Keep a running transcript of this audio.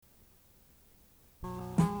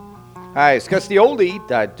Hi, it's Gus the Oldie,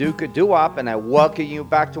 the Duke of Doo-Wop, and I welcome you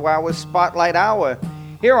back to our Spotlight Hour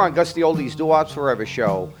here on Gus the Oldie's Doo-Wop's Forever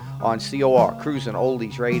Show on COR, Cruising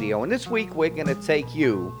Oldies Radio. And this week we're going to take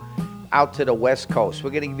you out to the West Coast. We're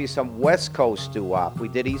going to give you some West Coast doo-wop. We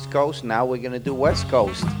did East Coast, now we're going to do West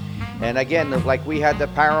Coast. And again, like we had the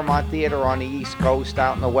Paramount Theater on the East Coast,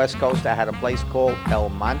 out in the West Coast, I had a place called El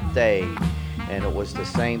Monte, and it was the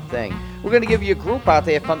same thing. We're going to give you a group out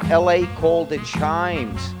there from L.A. called the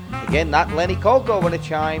Chimes. Again, not Lenny Coco and the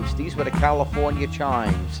Chimes. These were the California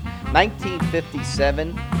Chimes.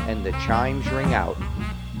 1957, and the chimes ring out.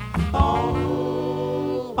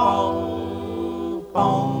 Bong, bong,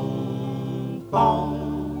 bong,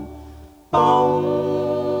 bong,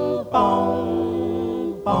 bong,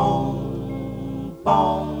 bong, bong,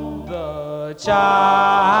 bong. The chimes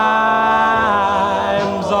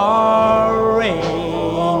are ringing.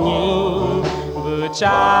 The chimes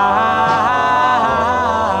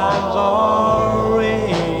are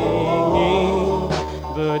ringing.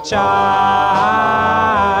 The chimes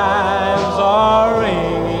are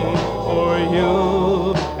ringing for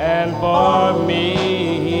you and for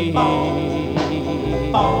me.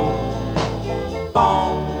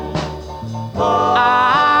 I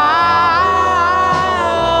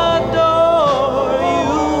adore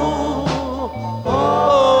you. Oh,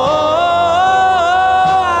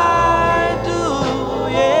 I do,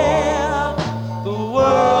 yeah. The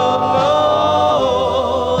world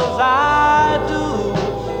knows I do.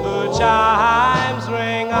 The chimes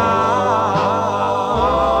ring out.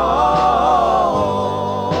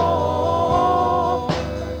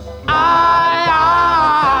 I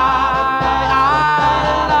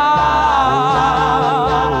love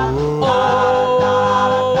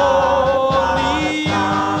only you.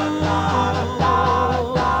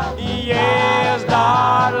 Yes,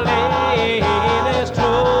 darling, it's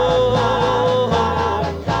true.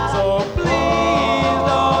 So please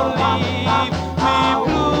don't leave me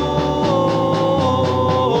blue.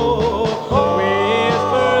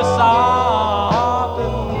 Whisper soft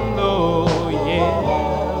and low, yeah.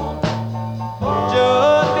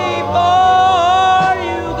 Just before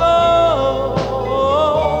you go,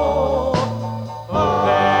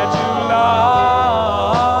 that you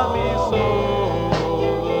love me so.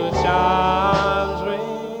 The chimes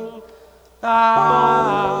ring out.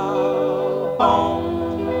 Bong,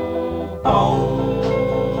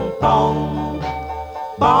 bong, bong,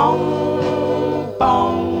 bong,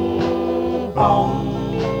 bong, bong,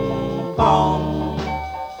 bong.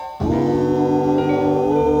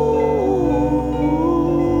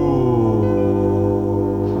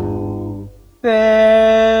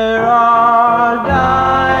 There are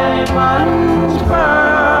diamonds,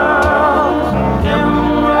 pearls,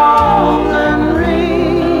 emeralds, and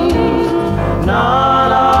rings.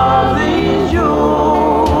 None of these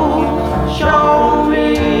jewels show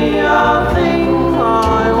me a thing. I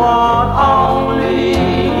want only,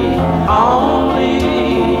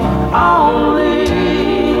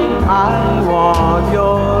 I want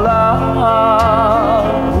your love.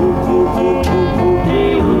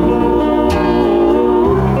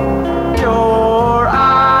 Your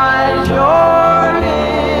eyes, your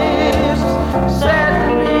lips set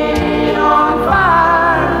me on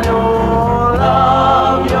fire. Your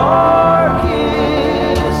love, your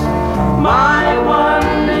kiss, my one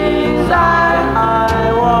desire.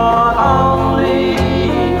 I want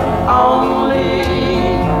only,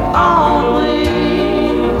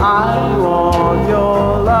 I want your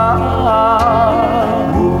love.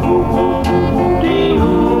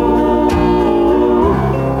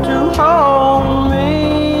 To hold me,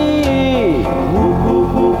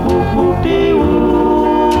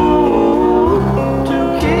 to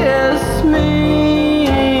kiss me,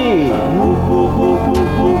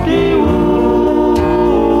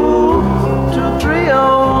 to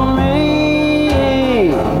thrill me.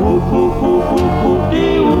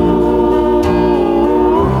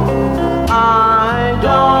 I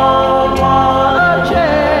don't want a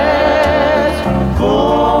chest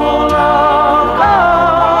full of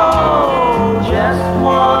gold, just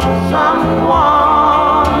want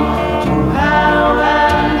someone to have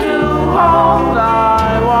and to hold. I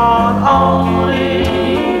want only,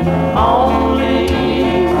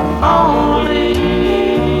 I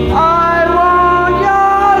want your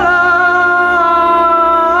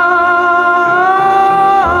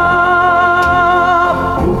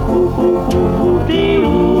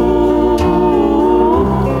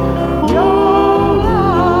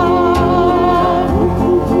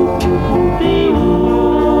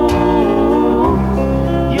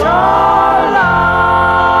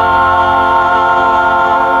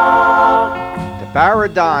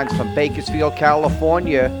Baradons from Bakersfield,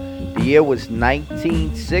 California. The year was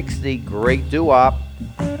 1960. Great doo-wop.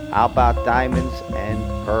 How about Diamonds and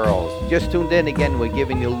Pearls? Just tuned in again. We're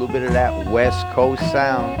giving you a little bit of that West Coast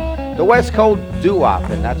sound. The West Coast doo-wop,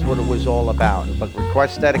 and that's what it was all about. But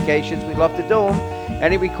request dedications, we'd love to do them.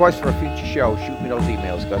 Any requests for a future show, shoot me those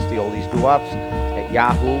emails,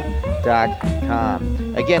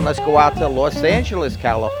 GustyOldiesDooWops@yahoo.com. Again, let's go out to Los Angeles,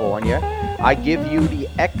 California. I give you the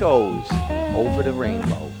Echoes, Over the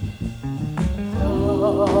Rainbow.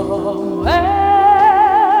 Somewhere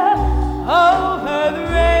over the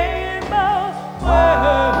rainbow,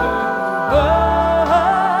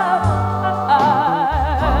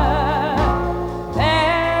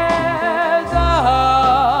 there's a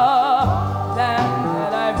land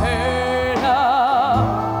that I've heard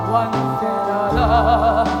of once in a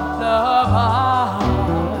lullaby.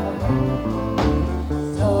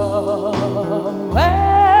 Somewhere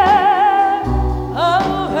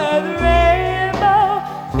over the rainbow,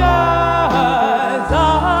 skies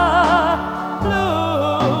are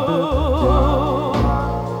blue,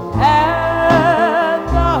 and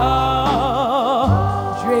the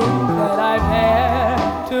dreams that I've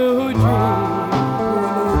had to dream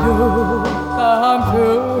really do come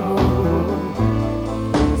true.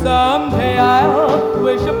 Someday I'll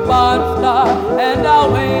wish upon a star, and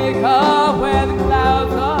I'll wake up where the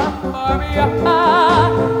clouds are far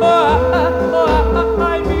behind.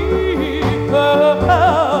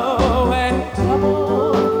 When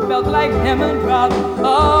trouble felt like lemon drops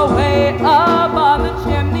away up on the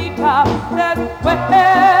chimney top, that's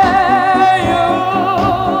where you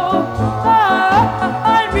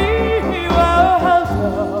find me. Well,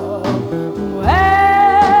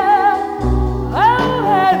 somewhere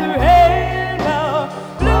over the rainbow,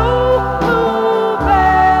 bluebirds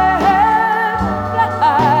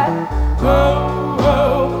fly. Whoa,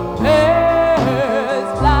 whoa,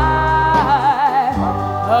 birds fly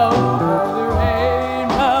over the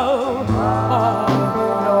rainbow.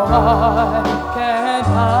 Oh, can't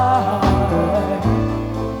hide.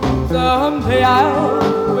 Someday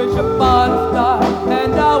I'll wish upon a star,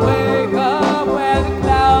 and I'll wake up where the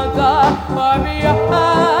clouds are far behind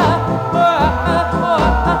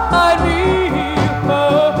me.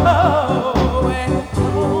 When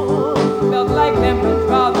trouble felt like lemon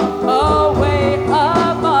drops away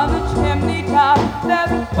up on the chimney top,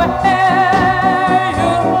 that's where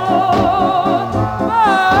you find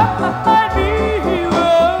me.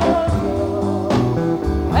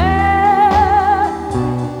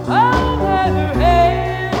 Over the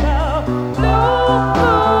rainbow,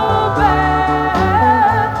 bluebirds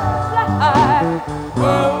fly.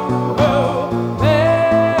 Whoa, whoa,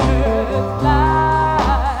 birds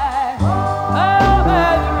fly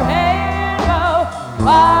over the rainbow.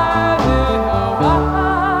 Why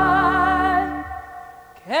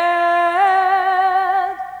can't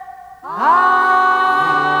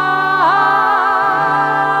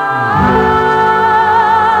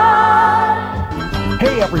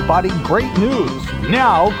Hey everybody, great news!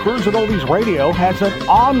 Now, Cruisin' Oldies Radio has an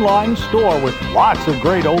online store with lots of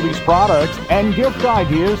great oldies products and gift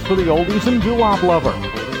ideas for the oldies and doo-wop lover.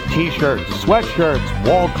 T-shirts, sweatshirts,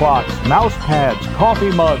 wall clocks, mouse pads,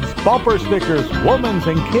 coffee mugs, bumper stickers, women's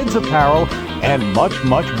and kids apparel, and much,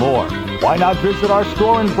 much more. Why not visit our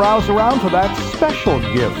store and browse around for that special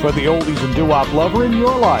gift for the oldies and doo-wop lover in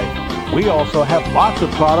your life? We also have lots of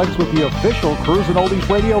products with the official Cruisin' Oldies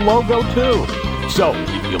Radio logo too. So,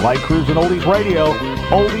 if you like Cruisin' Oldies Radio,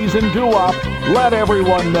 oldies and doo-wop, let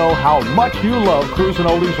everyone know how much you love Cruisin'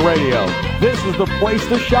 Oldies Radio. This is the place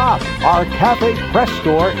to shop. Our Cafe Press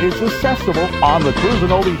store is accessible on the Cruisin'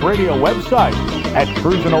 Oldies Radio website at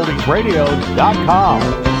cruisinoldiesradio.com.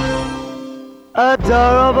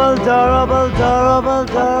 Adorable, adorable, adorable,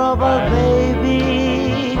 adorable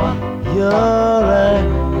baby, you're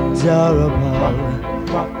adorable,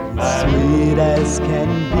 sweet as can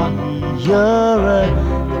be, you're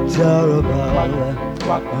adorable. A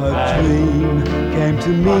dream came to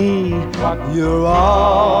me, you're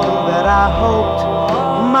all that I hoped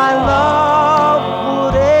my love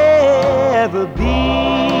would ever be.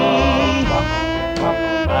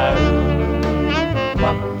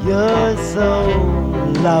 You're so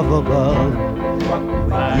lovable.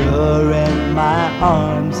 When you're in my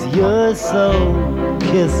arms, you're so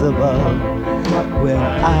kissable. When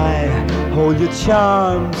I hold your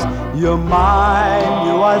charms, you're mine.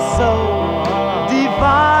 You are so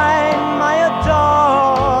divine, my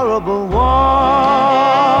adorable one.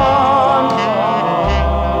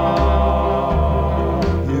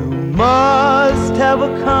 You must have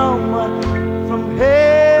come from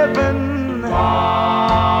heaven,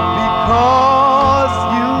 because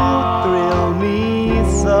you thrill me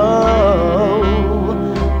so.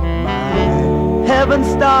 Heaven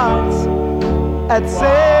starts at 7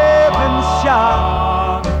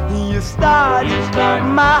 sharp. You start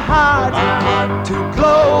my heart to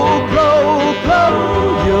glow, glow,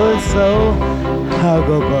 glow. You're so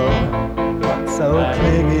huggable, so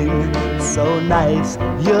clinging, so nice.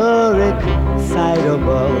 You're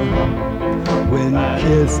excitable when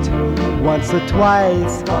kissed once or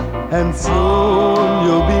twice, and soon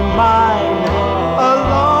you'll be mine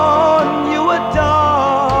alone, you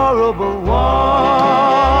adorable one.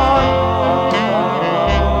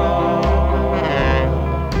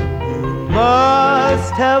 You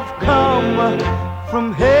must have come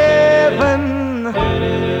from heaven,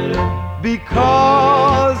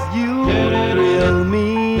 because you thrill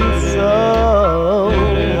me so.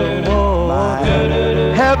 My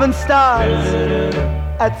heaven starts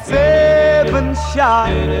at 7 sharp.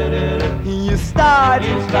 You start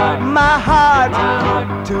my heart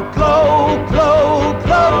to glow, glow,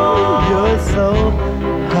 glow. You're so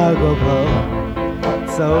huggable,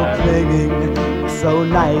 so clinging, so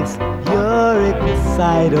nice. You're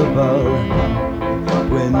excitable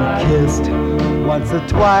when kissed once or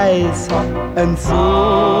twice, and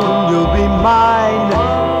soon you'll be mine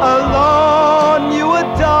alone, you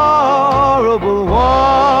adorable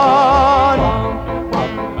one.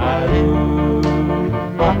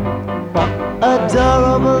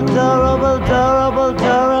 Adorable, adorable, adorable,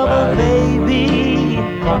 adorable baby.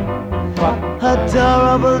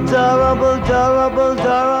 Adorable, adorable, adorable,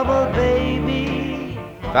 adorable baby.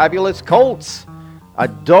 Fabulous Colts.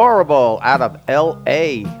 Adorable out of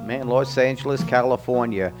L.A., man, Los Angeles,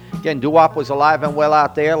 California. Again, doo-wop was alive and well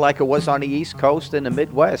out there like it was on the East Coast and the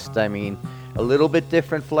Midwest. I mean, a little bit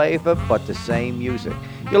different flavor, but the same music.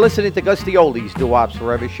 You're listening to Gus the Oldies Doo-Wops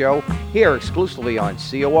Forever show here exclusively on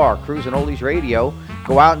COR, Cruisin' Oldies Radio.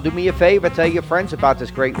 Go out and do me a favor. Tell your friends about this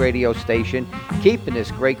great radio station, keeping this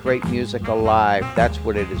great, great music alive. That's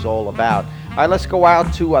what it is all about. All right, let's go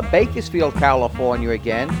out to Bakersfield, California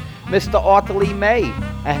again. Mr. Arthur Lee May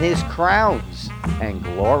and his Crowns and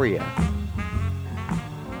Gloria.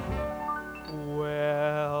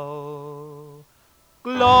 Well,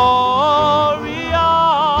 Gloria,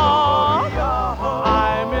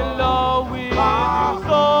 I'm in love with you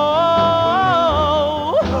so.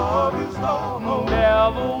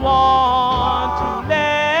 Never want to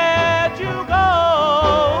let you go.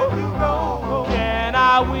 Can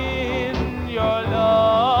I win your love?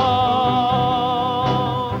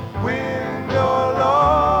 Win your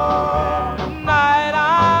love. Tonight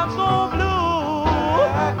I'm so blue.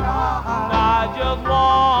 I just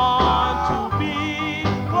want to be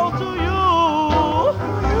close to you.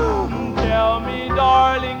 Tell me,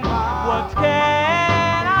 darling, what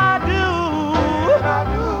can I do?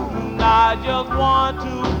 I just want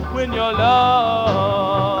to win your love.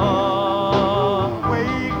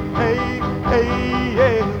 Wait, hey, hey,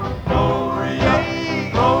 hey. Gloria,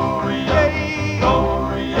 Gloria,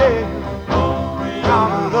 Gloria, Gloria.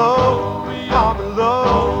 I'm in love, I'm in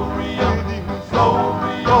love with you.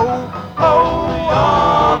 Gloria, oh, oh,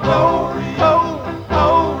 Gloria, oh,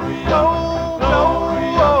 Gloria,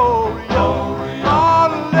 Gloria, Gloria.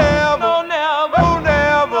 I'll never, never,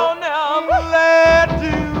 never, never let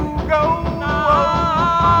you go.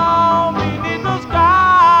 Now, beneath the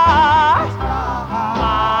sky,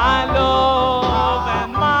 my love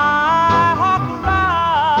and my heart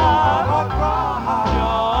cries.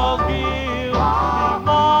 Just give me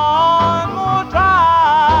one more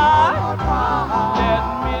try. Let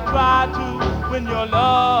me try to win your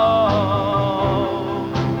love.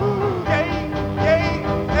 Hey, hey,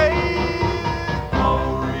 hey.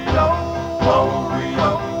 Gloria,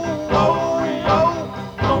 Gloria, Gloria,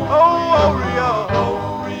 Gloria,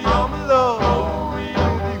 Gloria, I'm in love. Gloria,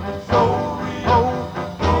 so, oh,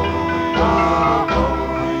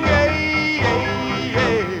 yeah, yeah,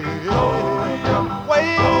 yeah.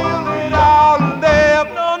 Well, it all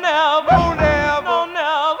never, no, never, no, never, no,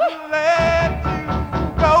 never let you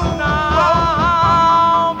go.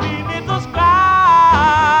 Now, beneath the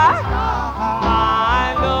sky,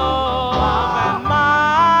 my love and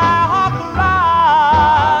my heart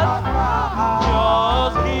cries.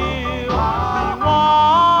 Just give me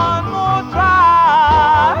one more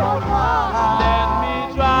try. Let me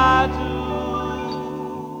try to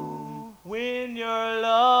win your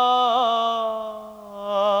love.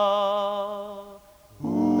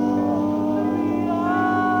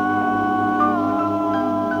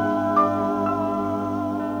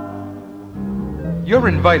 You're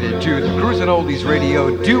invited to the Cruisin' Oldies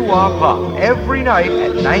Radio Doo-Wop Pop every night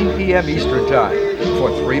at 9 p.m. Eastern Time for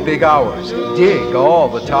 3 big hours. Dig all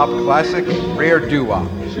the top classic and rare doo-wop.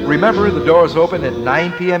 Remember, the doors open at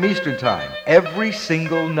 9 p.m. Eastern Time every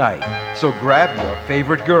single night. So grab your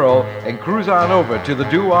favorite girl and cruise on over to the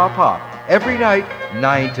Doo-Wop Pop every night,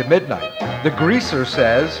 9 to midnight. The Greaser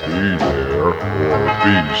says, Be there or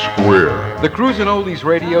be square. The Cruisin' Oldies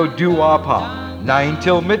Radio Doo-Wop Pop, 9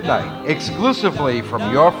 till midnight, exclusively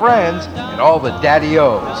from your friends and all the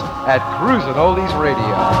daddy-os at Cruisin' Oldies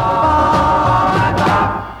Radio.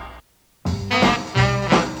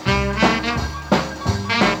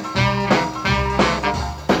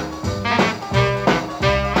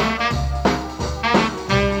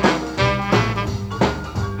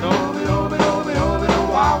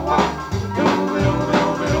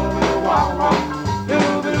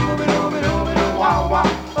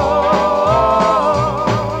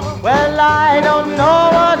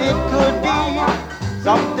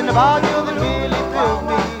 About you that really thrills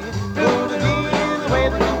me. Through the beat, the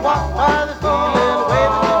way that you walk, by the feeling, the way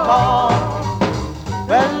that you talk.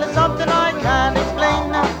 Well, it's something I can't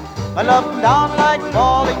explain. I love them down like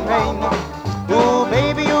falling rain. Ooh,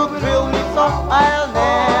 baby, you thrill me so I'll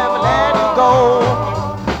never let you go.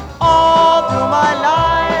 All through my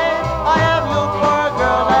life, I have looked for a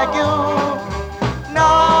girl like you.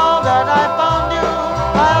 Now that I found you,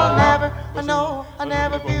 I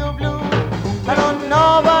never feel blue. I don't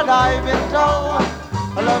know what I've been told.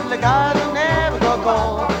 A lovely guy will never go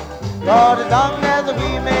cold. Lord, as long as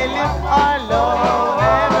we may live, our love will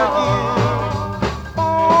never give.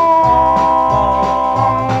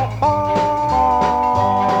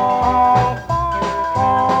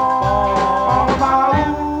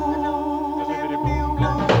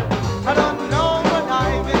 I don't know what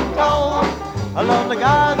I've been told. A lovely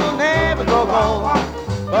guy will never go cold.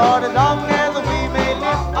 Lord, as long as we may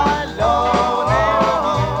live, our love.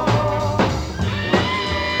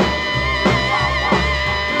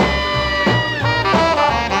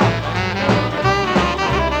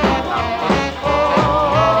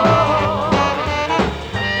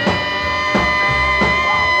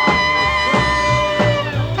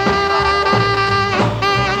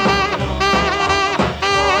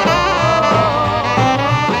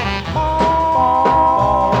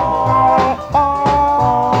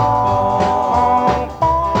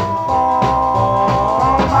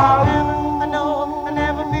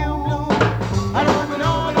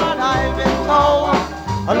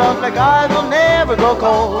 Go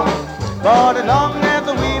cold, but as long as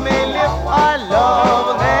we may live, our love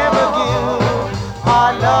will never give.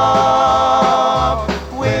 Our love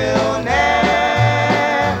will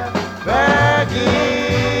never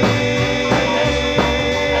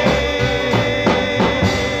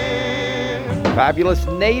give. Fabulous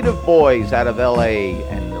Native Boys out of L.A.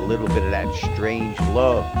 and a little bit of that Strange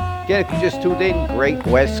Love. Again, if you just tuned in, great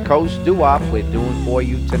West Coast doo-wop we're doing for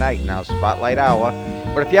you tonight in our Spotlight Hour.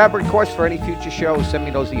 But if you have requests for any future shows, send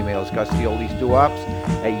me those emails,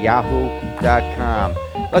 GustyOldiesDooWops@yahoo.com.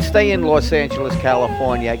 Let's stay in Los Angeles,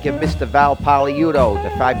 California. Give Mr. Val Paliuto, the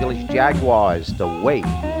Fabulous Jaguars, The Way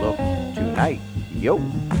You Look Tonight. Yo.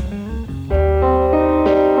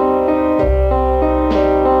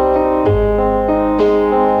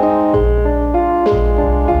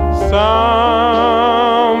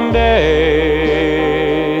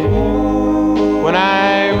 Someday, when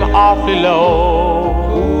I'm awfully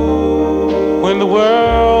low, when the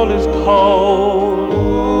world is cold,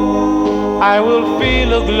 I will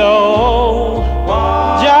feel a glow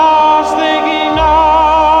just thinking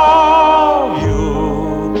of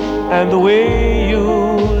you and the way you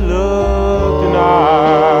look tonight.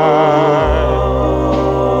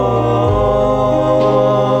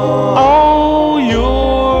 Oh,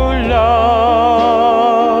 you're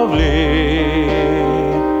lovely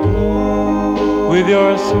with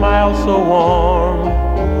your smile so warm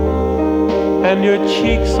and your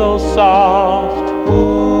cheek so soft.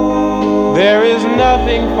 There is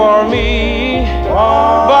nothing for me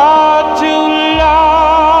but to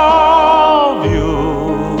love you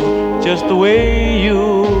just the way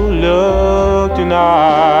you look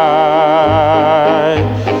tonight.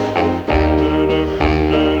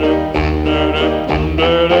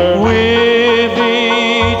 With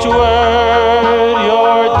each word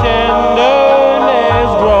your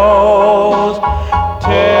tenderness grows,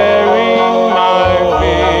 tearing my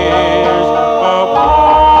fears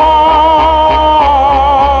apart,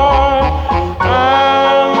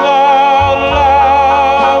 and the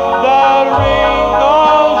laugh that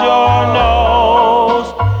wrinkles your nose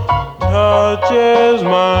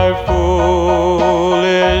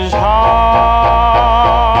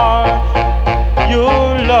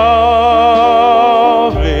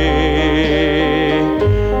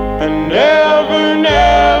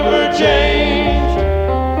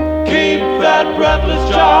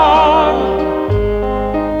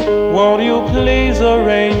Won't you please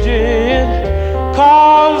arrange it?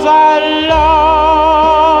 'Cause I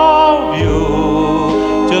love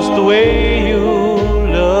you just the way you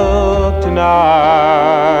look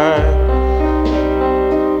tonight.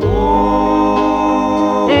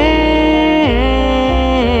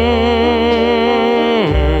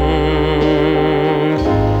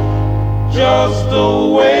 Just the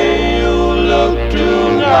way you look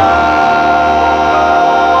tonight.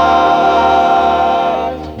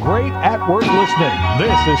 Great at work listening.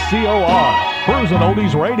 This is COR, Cruisin'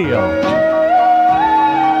 Oldies Radio.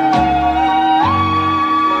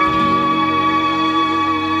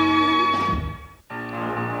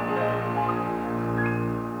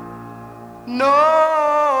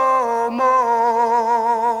 No more.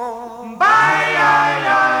 Bye,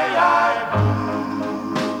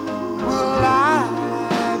 will I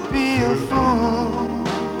be a fool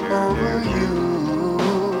over you?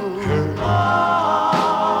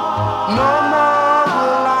 No more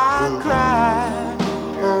will I cry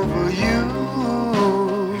over you.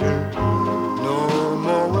 No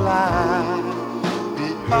more will I be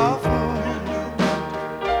a fool.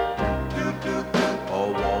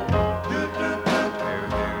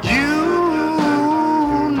 You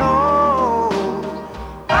know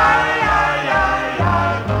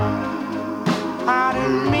I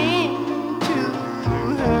didn't mean to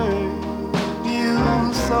hurt you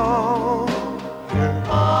so.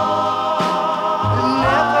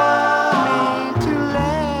 Never mean to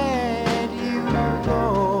let you go.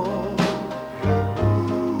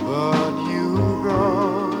 But you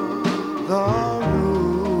broke the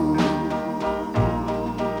rule.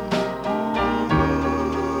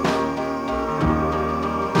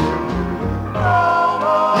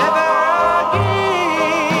 Never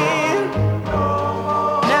again.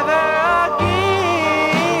 Never again.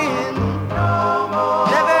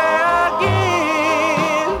 Never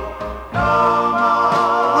again.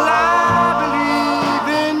 Will I believe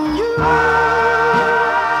in you?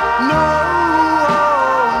 No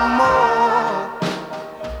more.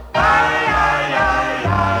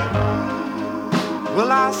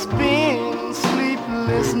 Will I spend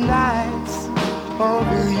sleepless nights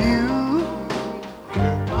over you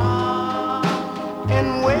and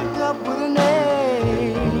wake up with an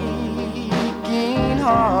aching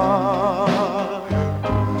heart?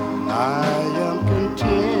 I am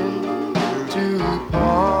content to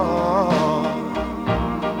part.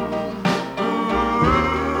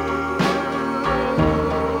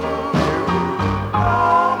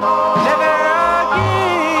 Never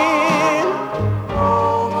again.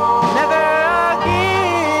 Never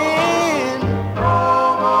again.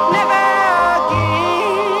 Never again.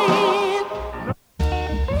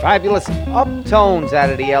 Fabulous uptones out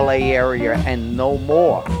of the LA area and no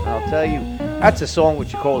more. I'll tell you, that's a song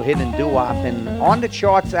which you call hidden doo-wop, and on the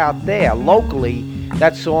charts out there locally,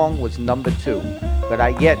 that song was number 2. But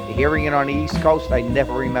I get hearing it on the East Coast, I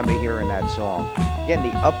never remember hearing that song. Again,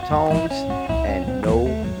 the uptones and no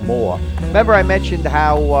more. Remember I mentioned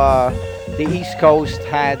how the East Coast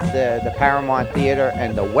had the Paramount Theater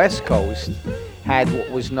and the West Coast had what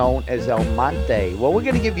was known as El Monte. Well, we're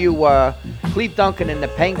going to give you Cleve Duncan and the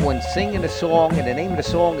Penguins singing a song, and the name of the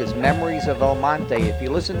song is Memories of El Monte. If you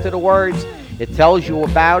listen to the words, it tells you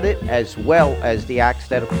about it as well as the acts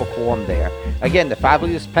that have performed there. Again, the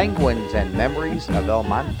Fabulous Penguins and Memories of El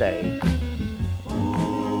Monte.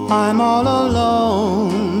 I'm all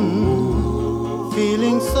alone,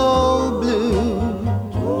 feeling so blue,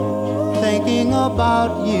 thinking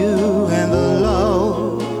about you and the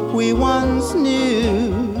love we once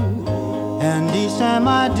knew. And each time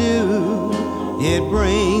I do, it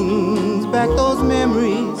brings back those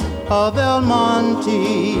memories of El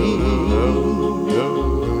Monte.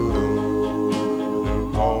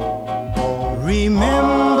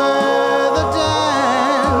 Remember the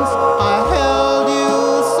dance, I held you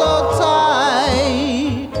so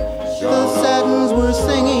tight. The satins were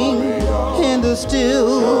singing in the still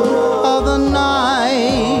of the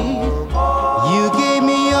night. You gave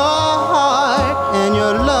me your heart and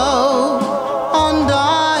your love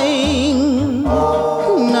undying.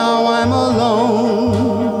 Now I'm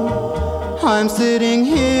alone, I'm sitting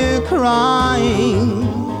here crying.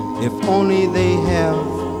 If only they have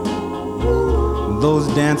those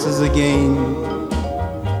dances again,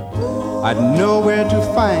 I'd know where to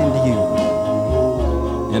find you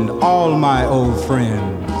and all my old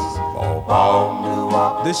friends.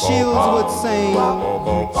 The shields would sing,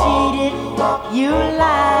 You cheated, you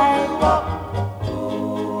lied,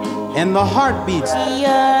 and the heartbeats,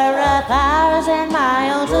 you're 1,000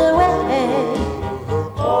 miles away.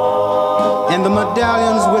 and the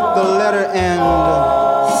medallions with the letter and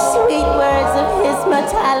Sweet words of his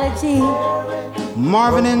immortality.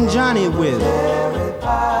 Marvin and Johnny with.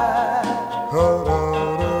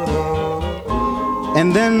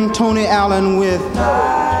 And then Tony Allen with.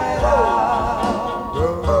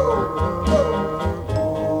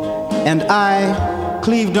 And I,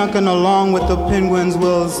 Cleve Duncan, along with the Penguins,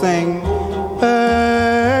 will sing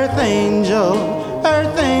Earth Angel,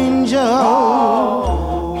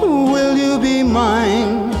 will you be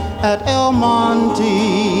mine at El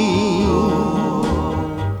Monte?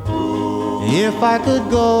 If I could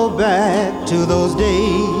go back to those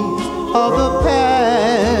days of the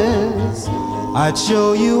past, I'd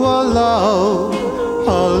show you a love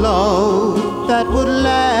that would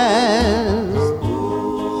last.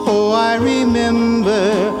 Oh, I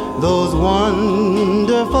remember those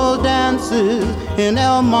wonderful dances in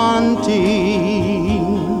El Monte.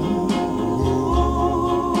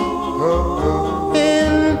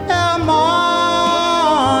 In El Monte.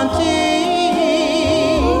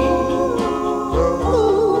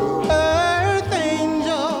 Ooh, Earth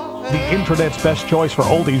Angel. The Internet's best choice for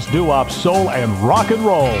oldies, doo-wop, soul, and rock and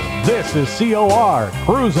roll. This is COR,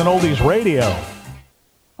 Cruisin' Oldies Radio.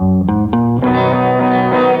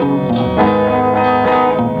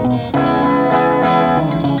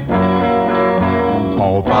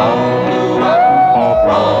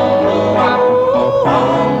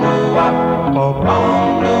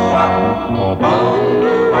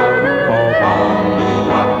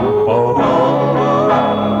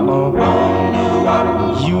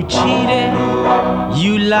 You cheated,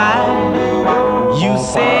 you lied, you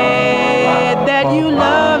said that you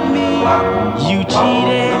love me. You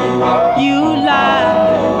cheated, you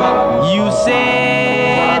lied, you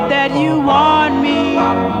said that you want me.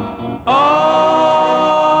 Oh,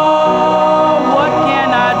 what can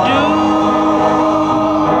I do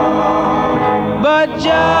but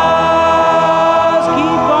just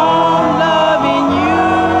keep on loving you?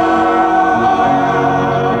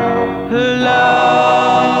 Love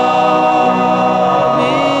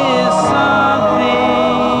is something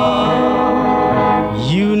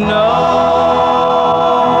you know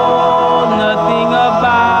nothing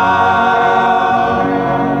about.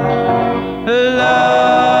 Love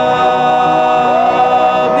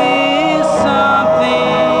is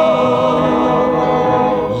something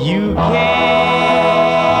you can't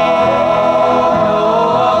know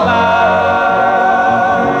about.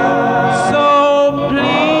 So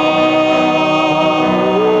please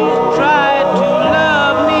try to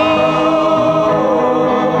love me.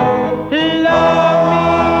 Love me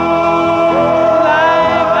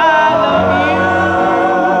like I love you.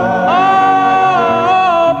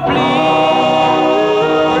 Oh, please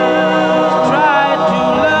try to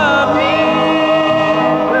love me.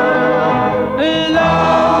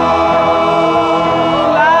 Love me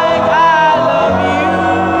like I love you.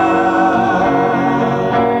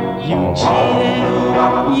 You cheated,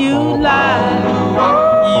 you lied,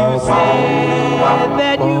 you said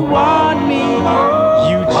that you want me.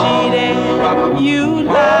 You cheated, you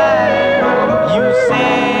lied, you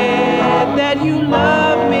said that you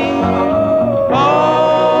love me. Oh,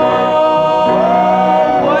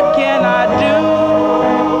 what can I do?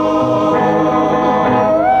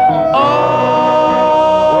 Oh,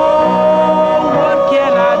 what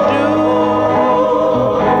can I do?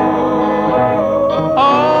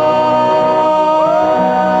 Oh,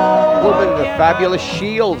 A little bit of the Fabulous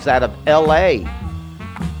Shields out of L.A.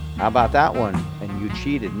 How about that one? And You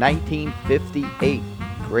Cheated, 1958.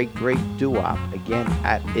 Great, great doo-wop, again,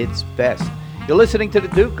 at its best. You're listening to the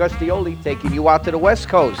Duke, Gus the Oldie, taking you out to the West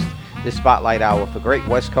Coast. This Spotlight Hour for great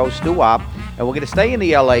West Coast doo-wop. And we're going to stay in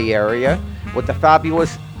the L.A. area with the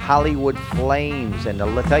fabulous Hollywood Flames. And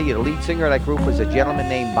I'll tell you, the lead singer of that group was a gentleman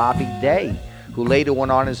named Bobby Day, who later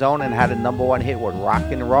went on his own and had a #1 hit with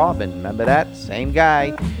Rockin' Robin. Remember that? Same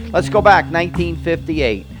guy. Let's go back,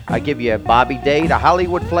 1958. I give you Bobby Day, the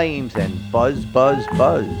Hollywood Flames, and Buzz, Buzz,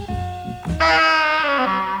 Buzz.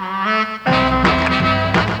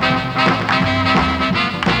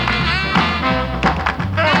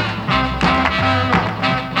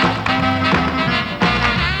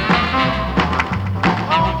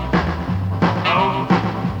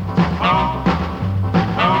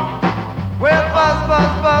 Well, buzz,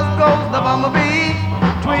 buzz, buzz goes the bumblebee.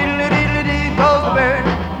 Tweedledee goes the bird.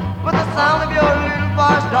 But the sound of your little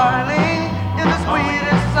voice, darling, is the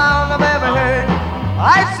sweetest sound I've ever heard.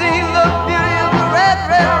 I've seen the beauty of the red,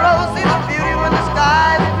 red rose. See the beauty when the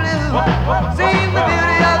sky is blue. Seen the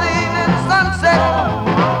beauty of the evening sunset.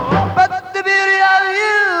 But the beauty of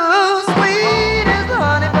you, sweet is the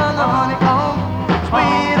honey from the honeycomb.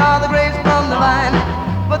 Sweet are the grapes from the vine.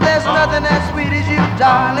 But there's nothing as sweet as you,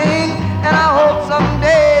 darling. And I hope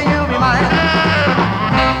someday you'll be mine.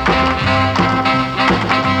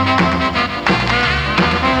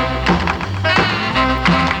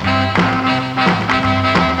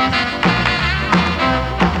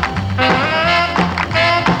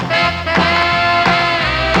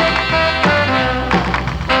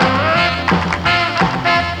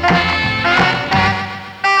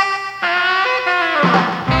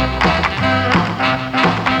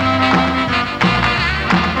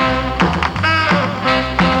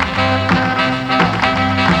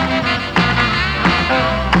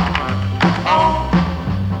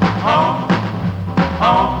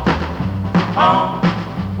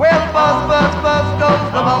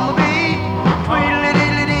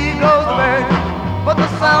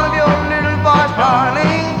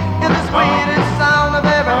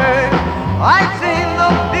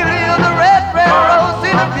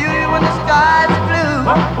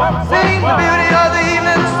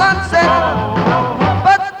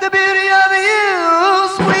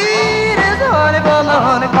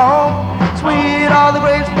 honeycomb. Sweet are the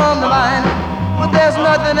grapes from the vine, but there's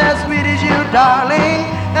nothing as sweet as you, darling.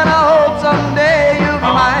 And I hope someday you'll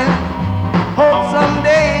be mine. Hope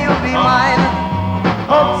someday you'll be mine.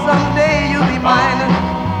 Hope someday you'll be mine.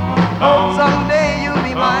 Hope someday you'll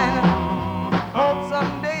be mine. Hope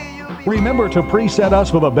someday you'll be mine. Remember to preset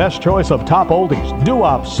us for the best choice of top oldies,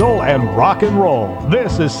 doo-wop, soul, and rock and roll.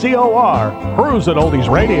 This is COR, Cruisin' Oldies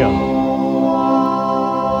Radio.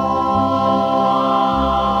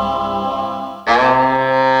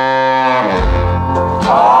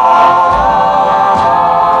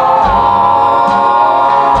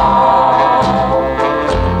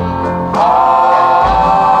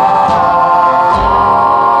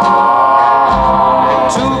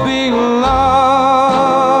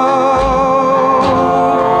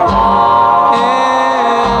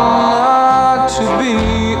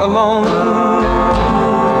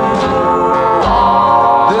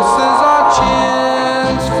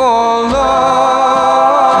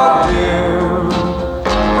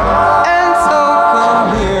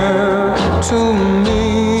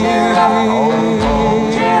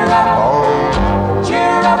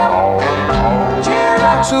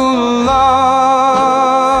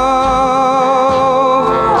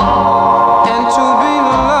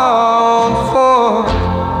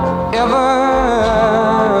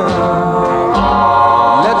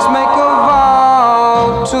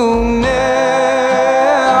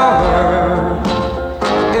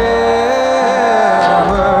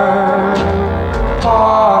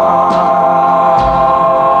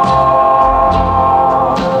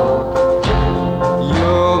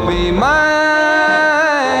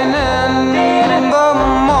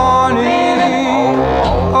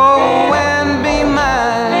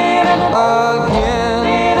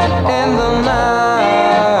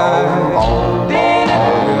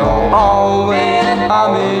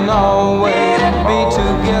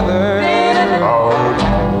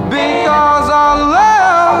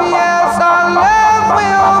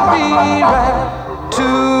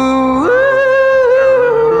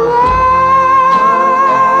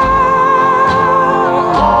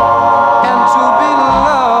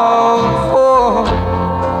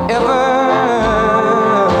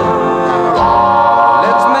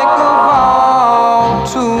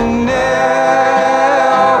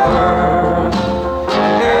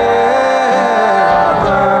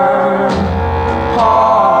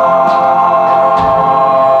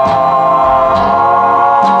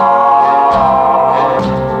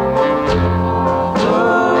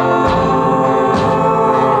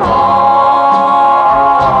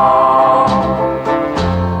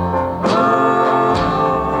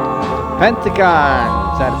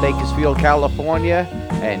 Pentagons out of Bakersfield, California,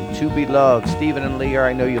 and To Be Loved. Stephen and Leah,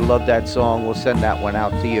 I know you love that song. We'll send that one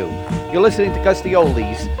out to you. You're listening to Gus the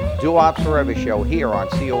Oldies, Doo-Wops Forever show here on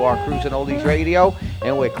COR Cruisin' Oldies Radio,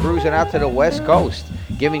 and we're cruising out to the West Coast,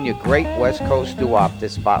 giving you great West Coast doo-wop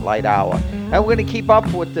this Spotlight Hour. And we're going to keep up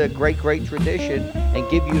with the great tradition and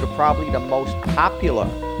give you probably the most popular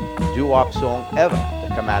doo-wop song ever to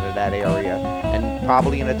come out of that area, and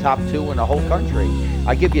probably in the top 2 in the whole country.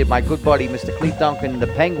 I give you my good buddy, Mr. Cleve Duncan, the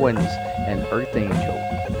Penguins, and Earth Angel.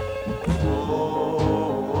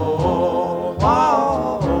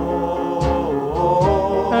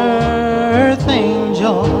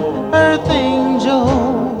 Earth angel,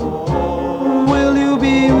 will you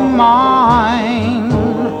be mine,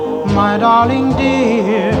 my darling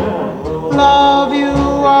dear? Love you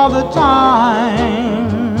all the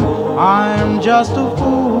time. I'm just a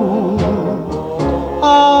fool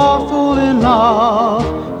in love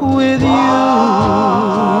with you.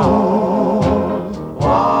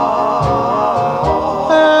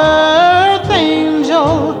 Earth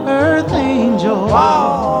angel,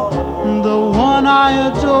 the one I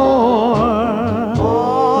adore.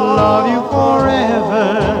 Love you forever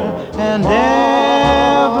and evermore.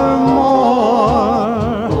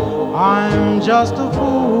 I'm just a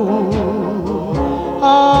fool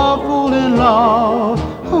in love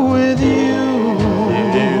with you.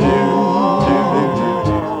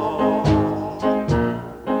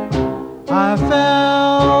 I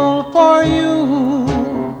fell for you,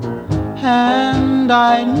 and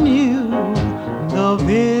I knew the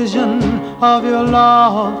vision of your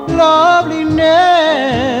loveliness.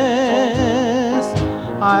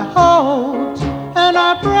 I hoped and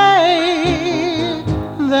I prayed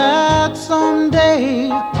that someday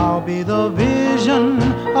I'll be the vision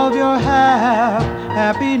of your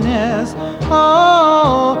happiness.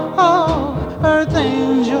 Oh, earth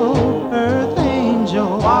angel,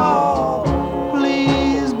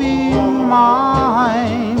 please be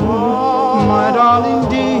mine, my darling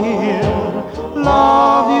dear.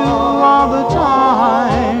 Love you all the time.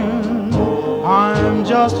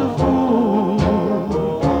 just a fool,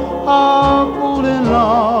 a fool in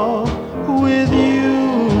love with you.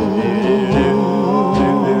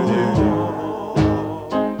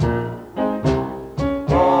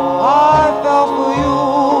 I fell for you,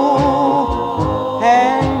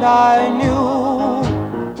 and I knew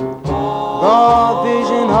the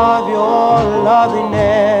vision of your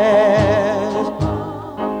loveliness.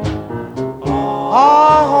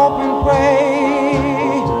 I hope and pray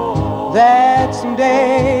that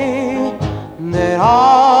someday that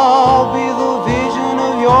I'll be the vision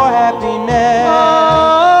of your happiness.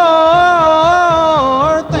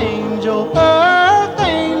 Earth angel,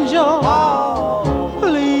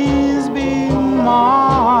 please be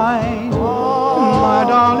mine, my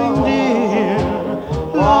darling dear.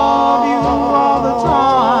 Love you all the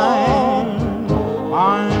time.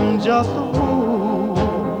 I'm just a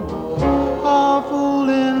fool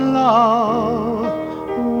in love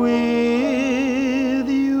with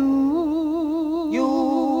you.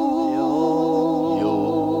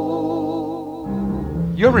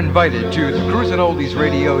 You're invited to the Cruisin' Oldies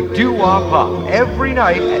Radio Doo-Wop Pop every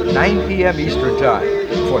night at 9 p.m. Eastern Time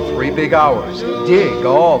for 3 big hours. Dig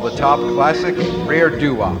all the top classic and rare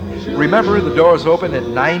doo-wop. Remember, the doors open at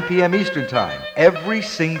 9 p.m. Eastern Time every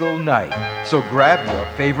single night. So grab your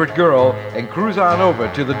favorite girl and cruise on over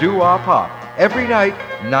to the Doo-Wop Pop every night,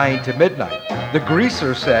 9 to midnight. The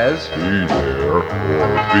Greaser says, Be there or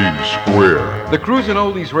be square. the Cruisin'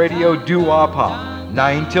 Oldies Radio Doo-Wop Pop,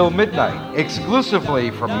 9 till midnight, exclusively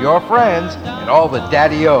from your friends and all the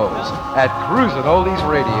daddy-os at Cruisin' Oldies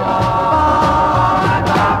Radio.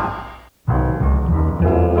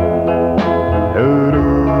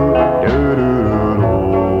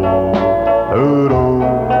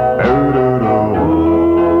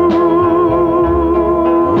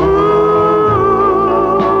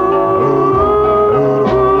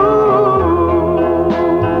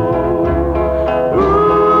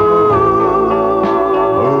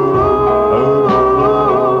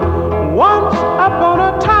 Once upon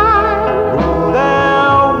a time,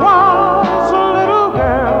 there was a little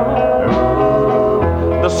girl,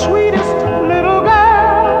 the sweetest little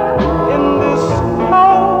girl in this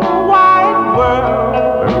whole wide world.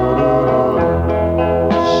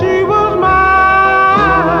 She was mine.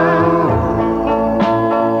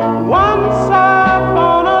 Once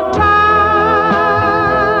upon a time,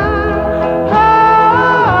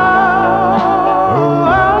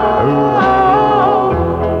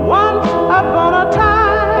 once upon a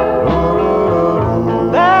time,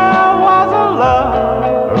 there was a love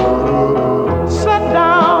set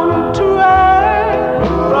down to earth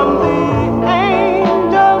from the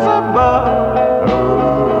angels above.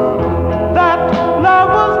 That love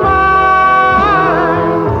was mine.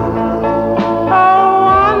 Oh,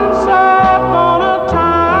 once upon a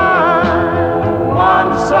time,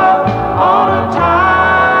 once upon a time,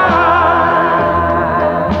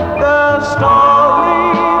 the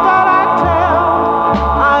story that I tell,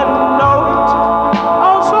 I know it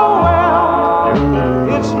oh so well.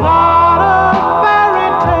 It's not a fairy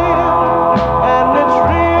tale, and it's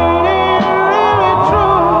really, really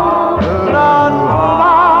true. Not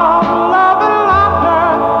love, love and laughter,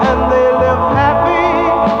 and they live happy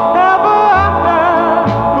ever after.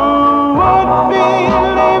 Who would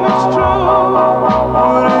believe it's true?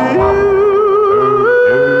 Would you?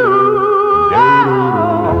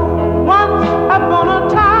 Once upon a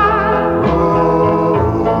time,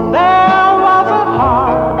 there was a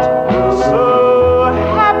heart so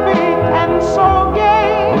happy and so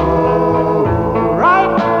gay.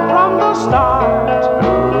 Right from the start,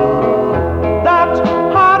 that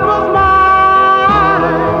heart was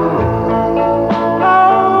mine.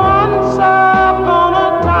 Oh, once upon a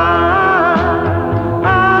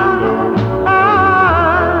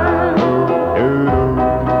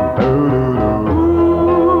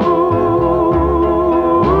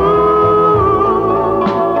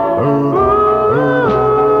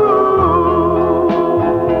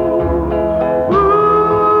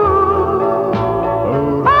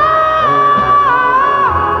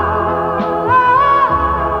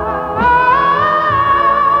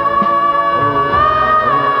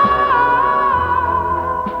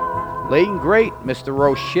Late and great, Mr.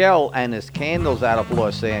 Rochelle and his Candles out of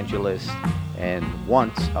Los Angeles. And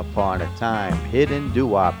Once Upon a Time, hidden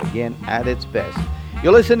doo-wop again at its best.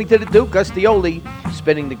 You're listening to the Duke, Gus the Oldie,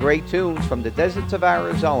 spinning the great tunes from the deserts of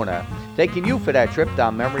Arizona. taking you for that trip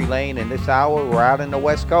down memory lane. In this hour, we're out in the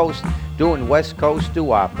West Coast doing West Coast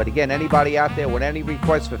doo-wop. But again, anybody out there with any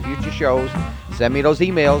requests for future shows, send me those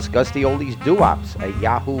emails,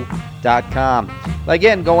 GustyOldiesDooWops@yahoo.com.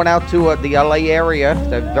 Again, going out to the LA area,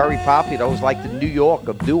 they're very popular. Those like the New York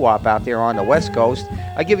of doo-wop out there on the West Coast.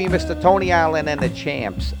 I give you Mr. Tony Allen and the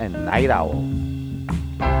Champs and Night Owl.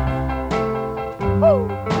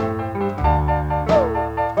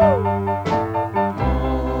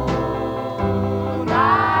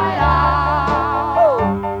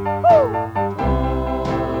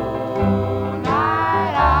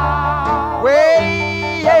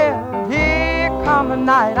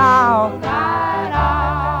 Night owl,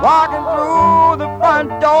 walking through the front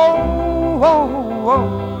door.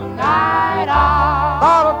 Night owl,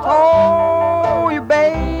 thought I told you,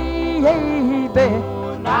 baby.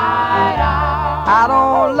 Night owl, I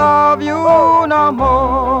don't love you no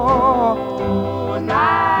more.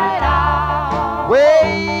 Night owl,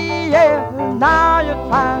 now you're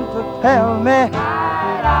trying to tell me.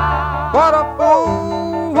 Night owl, what a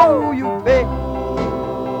fool you be.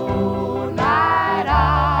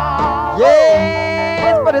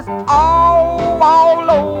 Yes, but it's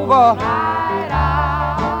all over.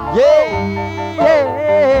 Yeah,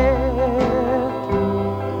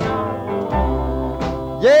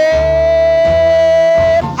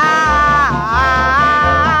 yes, I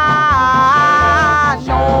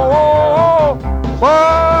know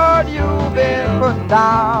what you've been put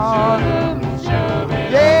down.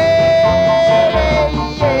 Yeah,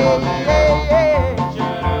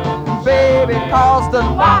 baby, 'cause the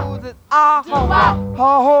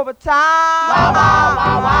over time,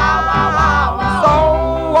 so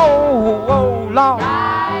long,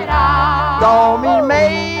 don't mean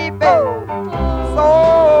maybe so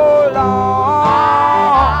long.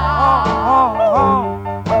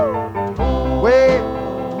 Well,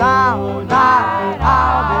 now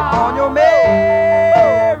I'll be on your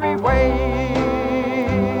merry way.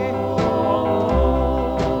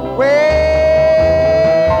 Well,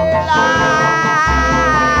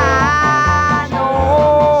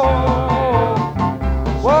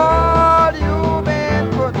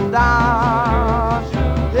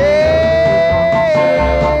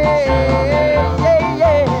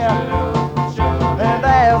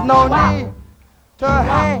 to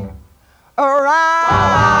hang around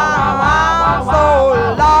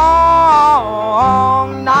so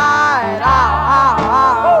long, night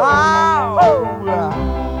owl,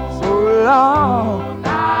 so long,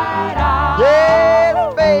 night owl. Yes,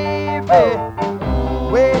 baby,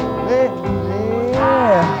 wait,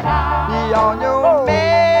 be on your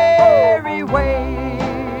merry way,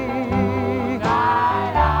 be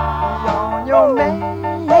on your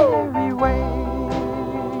merry way.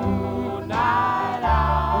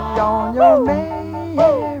 On your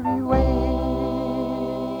merry way.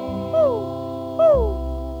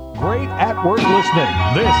 Great at work listening.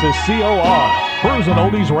 This is COR, Cruisin'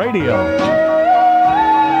 Oldies Radio.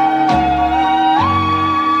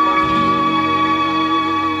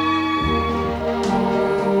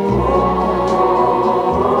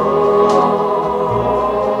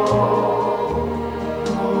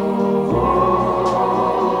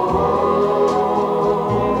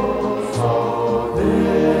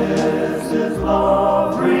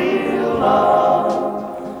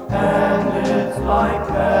 Like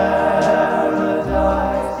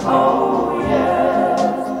paradise, oh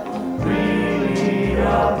yes, real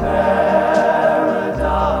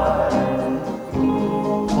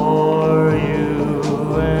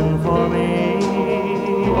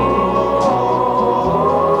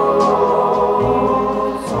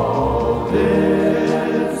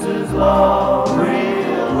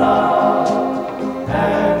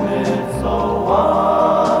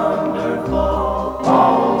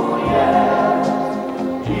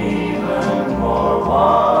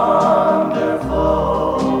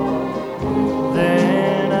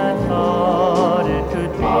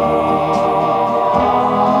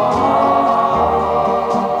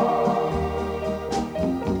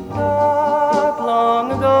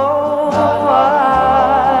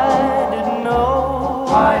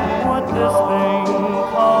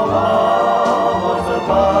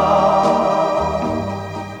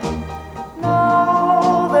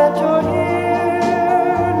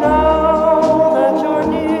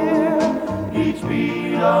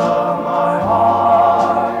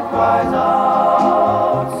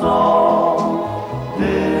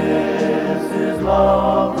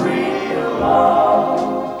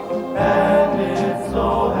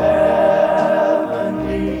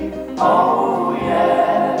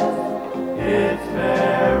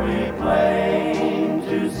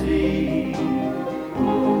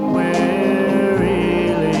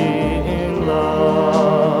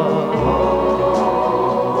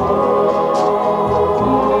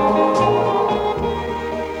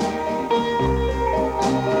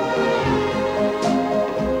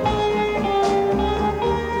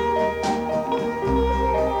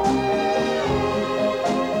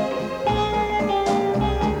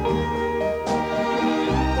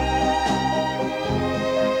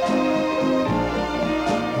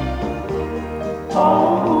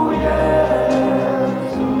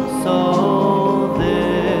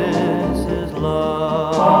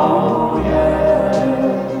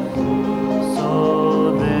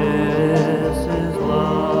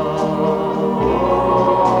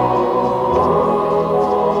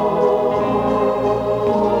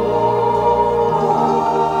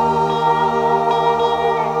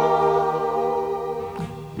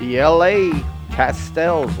LA,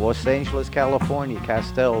 Castells, Los Angeles, California,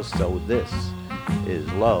 Castells. So this is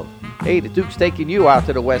love. Hey, the Duke's taking you out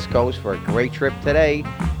to the West Coast for a great trip today.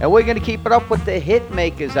 And we're going to keep it up with the hit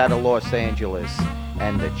makers out of Los Angeles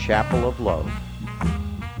and the Chapel of Love.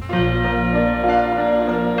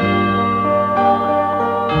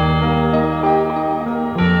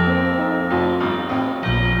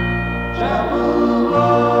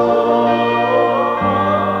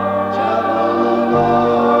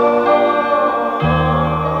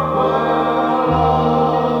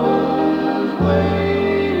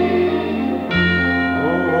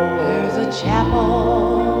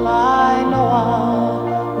 Chapel I know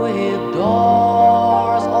of with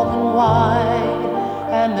doors open wide,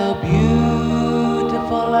 and the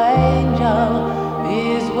beautiful angel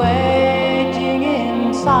is waiting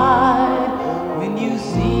inside. When you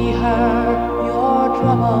see her, your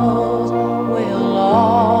troubles will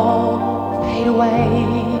all fade away.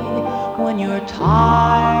 When you're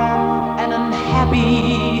tired and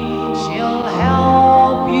unhappy, she'll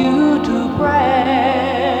help you to pray.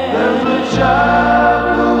 There's a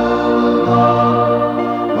chapel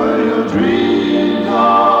where your dreams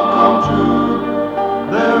all come true.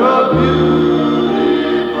 There a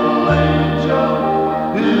beautiful angel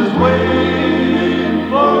is waiting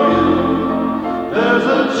for you. There's a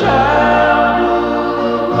chapel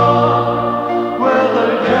where the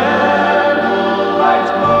candle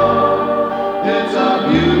lights glow. It's a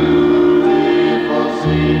beautiful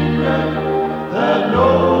secret that no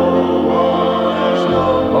one else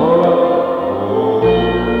knows.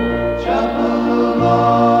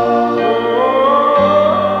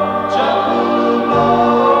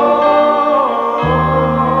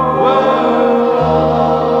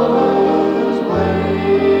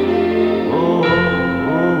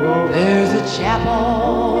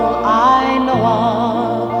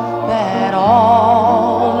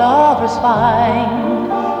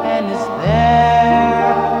 Find, and it's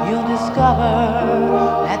there you'll discover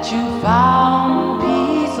that you found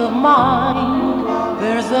peace of mind.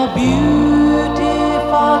 There's a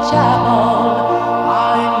beautiful chapel,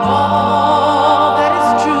 I know that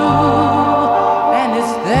it's true, and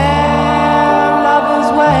it's there love is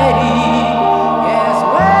waiting, yes,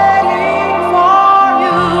 waiting for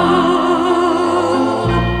you.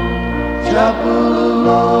 Chapel of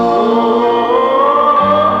love.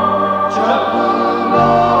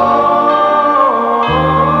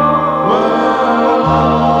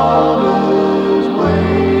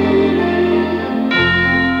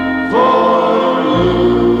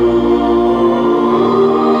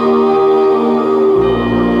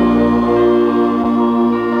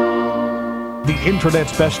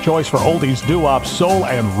 Internet's best choice for oldies, doo-wop, soul,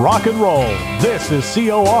 and rock and roll. This is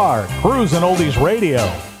COR, Cruisin' Oldies Radio.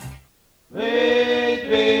 Please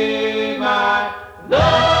be my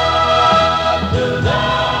love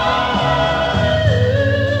tonight.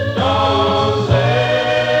 Don't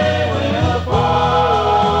say we'll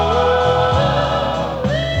part.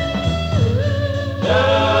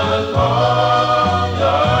 Just hold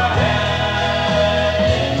your hand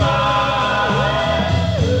in mine.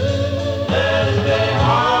 Let's stay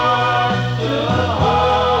heart to heart.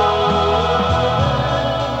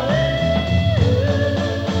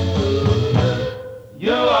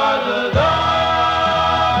 You are the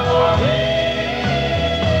dawn for me.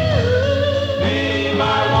 Be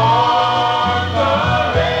my warm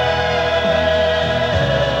caress.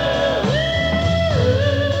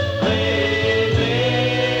 Please be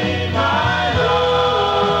my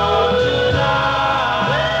love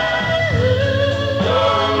tonight.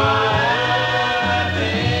 You're my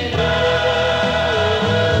happiness.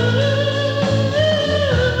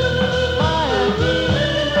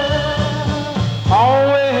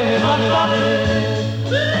 Always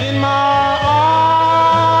in my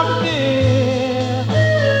arms, dear.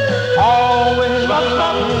 Always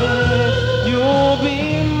you'll be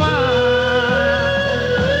mine.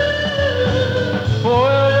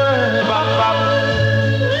 Forever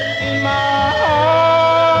in my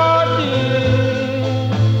heart,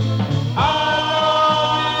 dear.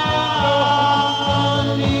 I'll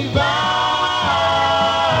be divine.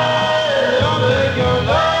 Don't take your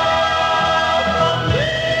love from me.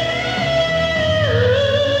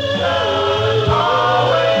 Just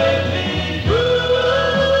always be true.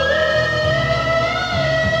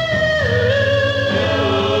 You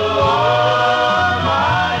are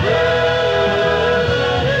my destiny.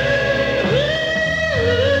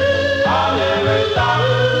 I'll never stop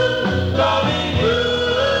loving you.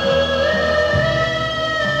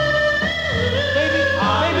 Baby,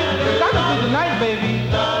 it's got to be tonight, baby.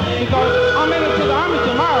 Because I'm headed to the army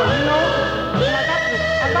tomorrow, you know? And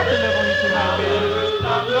I got to live on you tonight, baby.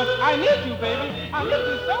 'cause I need you, baby. I need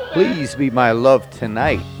you so bad. Please Be My Love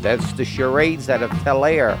Tonight. That's the Charades out of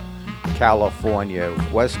Tulare, California.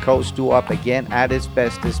 West Coast doo-wop again at its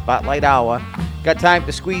best this Spotlight Hour. Got time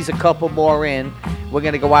to squeeze a couple more in. We're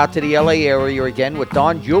going to go out to the LA area again with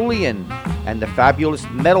Don Julian and the fabulous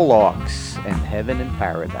Metallarks and Heaven and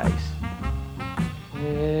Paradise.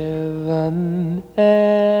 Heaven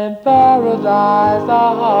and paradise,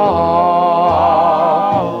 oh,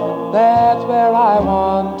 that's where I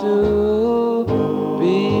want to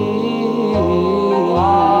be.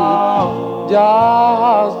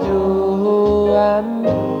 Just you and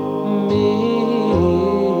me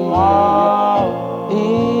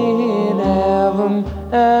in heaven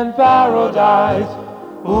and paradise.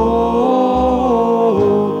 Ooh,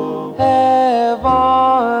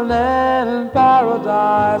 heaven and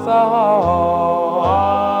paradise, oh,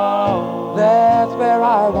 that's where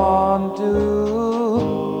I want to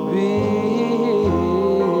be.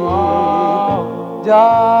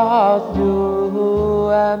 Just you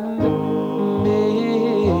and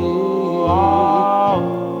me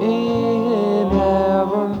in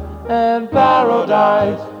heaven and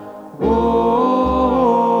paradise. Ooh,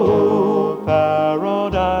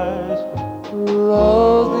 paradise.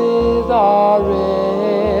 Roses are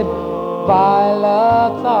red,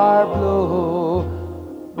 violets are blue.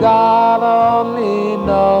 God only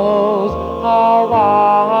knows how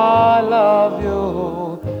I love you.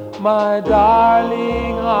 My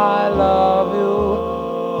darling, I love you.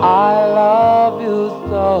 I love you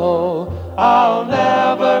so. I'll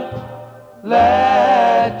never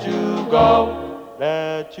let you go.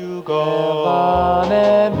 Let you go. Heaven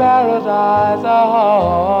and paradise,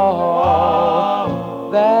 oh,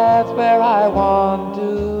 that's where I want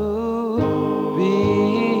to be.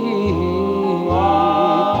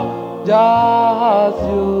 Just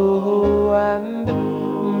you and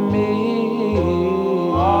me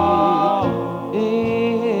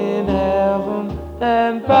in heaven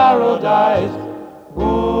and paradise.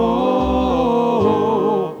 Ooh,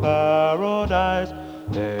 paradise.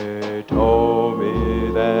 They told me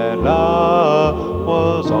that love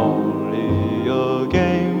was only a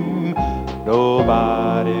game.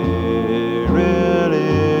 Nobody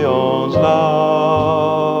really owns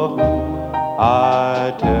love.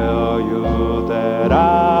 I tell you that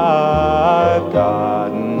I've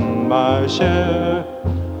gotten my share.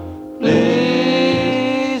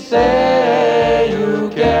 Please say you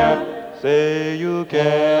care. Say you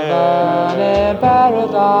care. Heaven and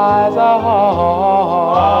paradise, oh,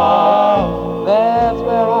 that's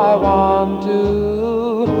where I want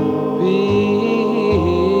to be.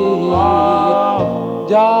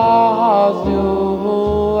 Just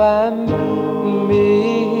you and me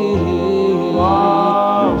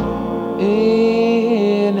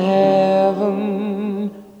in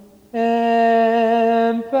heaven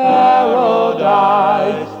and paradise.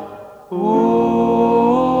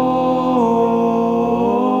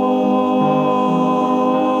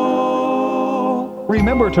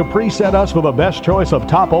 Remember to preset us for the best choice of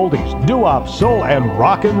top oldies, doo-wop, soul, and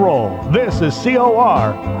rock and roll. This is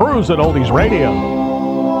COR, Cruisin' Oldies Radio.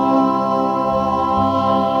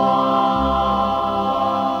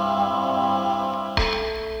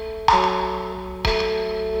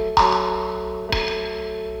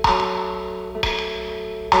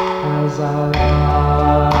 As I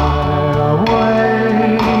lie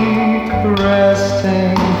awake,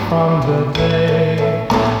 resting from the day,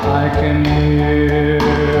 I can hear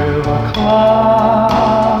the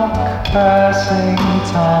clock passing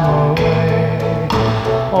time away.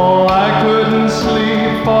 Oh, I couldn't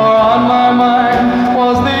sleep, for on my mind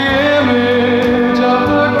was the image of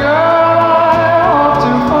the girl I hope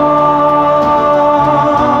to find.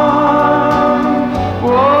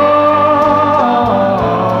 Whoa,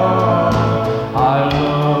 I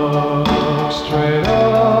looked straight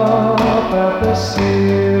up at the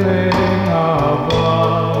ceiling above.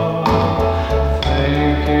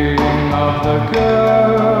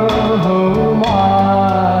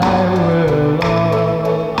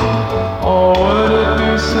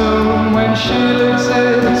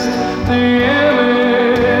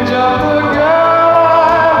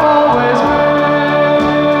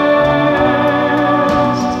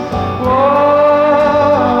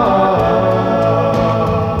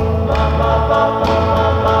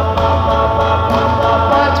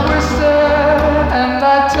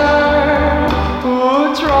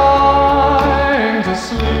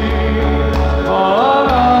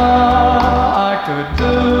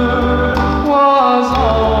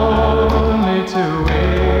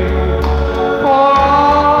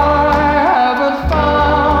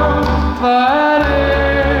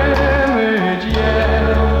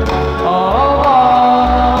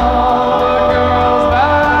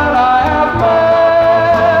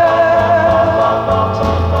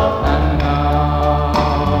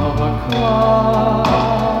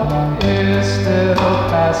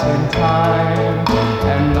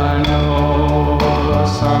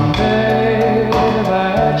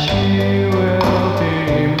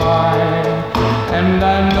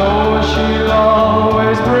 she'll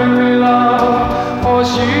always bring me love, for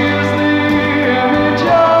she is the image of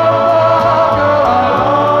the girl I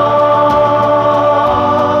love.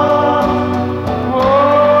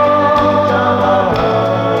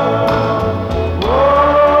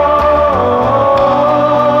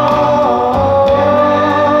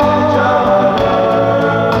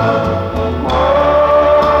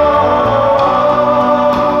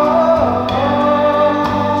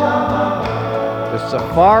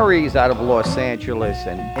 Safaris out of Los Angeles,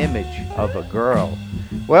 an image of a girl.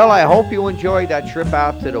 Well, I hope you enjoyed that trip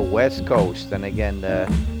out to the West Coast. And again,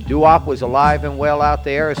 doo-wop was alive and well out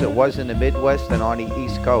there as it was in the Midwest and on the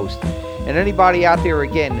East Coast. And anybody out there,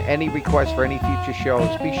 again, any requests for any future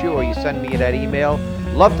shows, be sure you send me that email.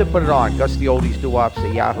 Love to put it on,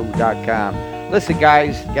 GustyOldiesDooWops@yahoo.com. Listen,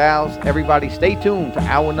 guys, gals, everybody, stay tuned for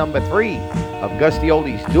hour number 3 of Gusty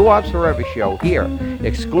Oldies Doo-Wops Forever show here,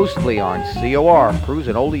 exclusively on COR,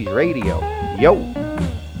 Cruisin' Oldies Radio. Yo!